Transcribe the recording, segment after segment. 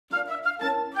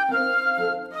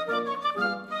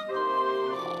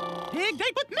big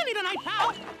date with Minnie tonight,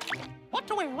 pal. What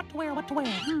to wear, what to wear, what to wear?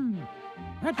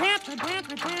 Red pants, red pants,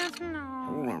 red pants.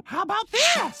 No. How about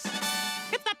this?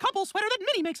 It's that couple sweater that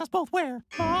Minnie makes us both wear.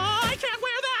 Oh, I can't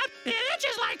wear that. It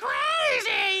itches like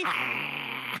crazy.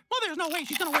 Well, there's no way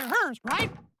she's gonna wear hers,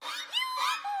 right?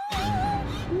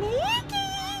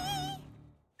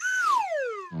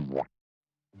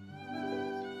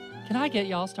 Can I get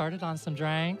y'all started on some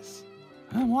drinks?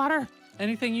 Water?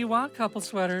 Anything you want, couple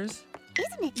sweaters.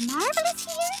 Isn't it marvelous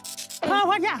here? Oh,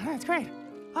 well, yeah, that's great.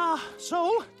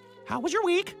 So, how was your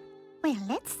week? Well,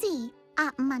 let's see.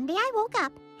 Monday I woke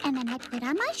up, and then I put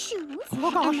on my shoes.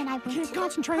 Oh, gosh, and then I can't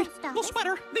concentrate. The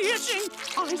sweater, the itching,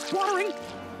 eyes watering,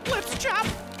 lips chapped.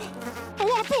 I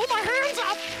want to pull my hands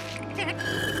up. Can't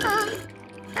turn.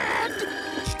 And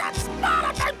that's not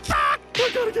a big back. I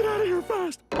gotta get out of here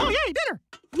fast. Oh, yay, dinner.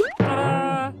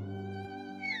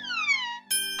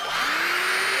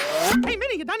 Hey,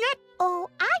 Minnie, you done yet? Oh,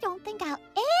 I don't think I'll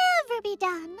ever be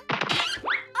done.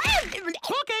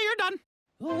 Okay, you're done.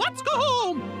 Let's go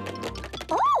home.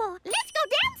 Oh, let's go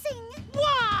dancing.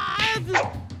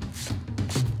 What?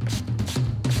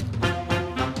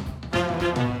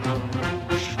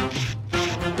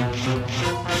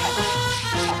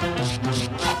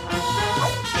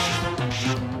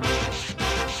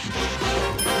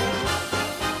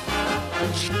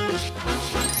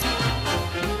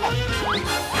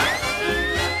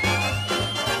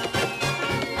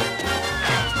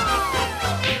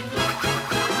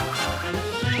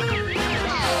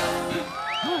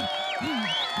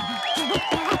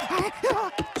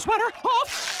 Sweater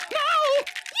off now!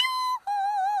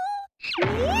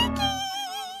 Mickey!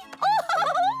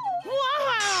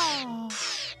 Wow!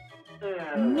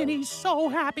 Minnie's so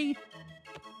happy.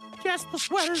 Guess the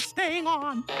sweater's staying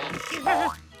on. Isn't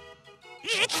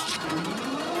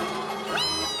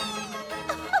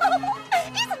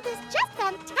this just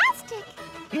fantastic?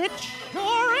 It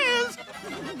sure is.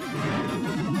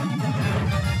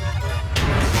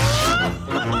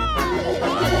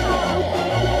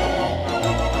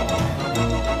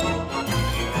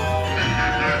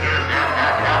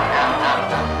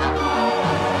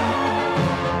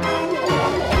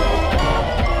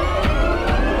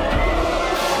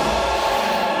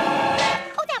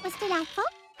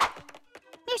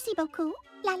 Merci beaucoup.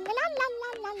 La la la la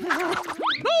la la. No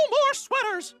more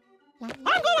sweaters. I'm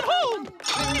going home.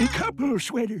 A couple of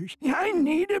sweaters. I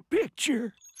need a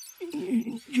picture.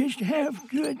 Just have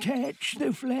to attach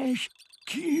the flash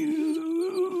cube.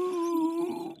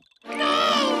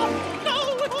 No!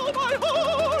 No, with all my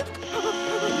heart!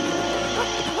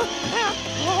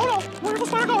 Oh no! Where's the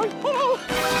sweater going? Oh no!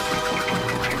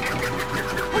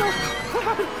 Oh no! What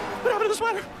happened? What happened to the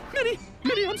sweater? Minnie!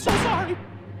 Minnie, I'm so sorry.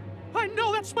 I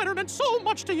know that sweater meant so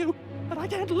much to you, but I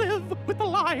can't live with the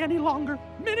lie any longer.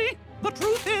 Minnie, the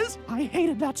truth is, I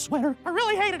hated that sweater. I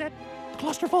really hated it. The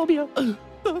claustrophobia,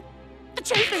 the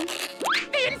chafing,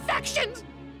 the infections.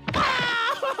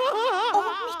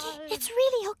 Oh, Mickey, it's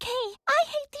really okay. I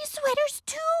hate these sweaters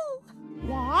too.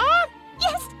 What?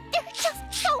 Yes, they're just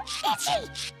so itchy.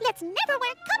 Let's never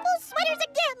wear couple sweaters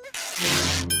again.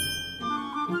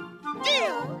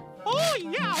 Deal. Oh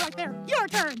yeah, right there. Your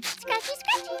turn. Scratchy,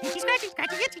 scratchy. Itchy, scratchy,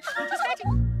 scratchy, itchy, itchy, scratchy.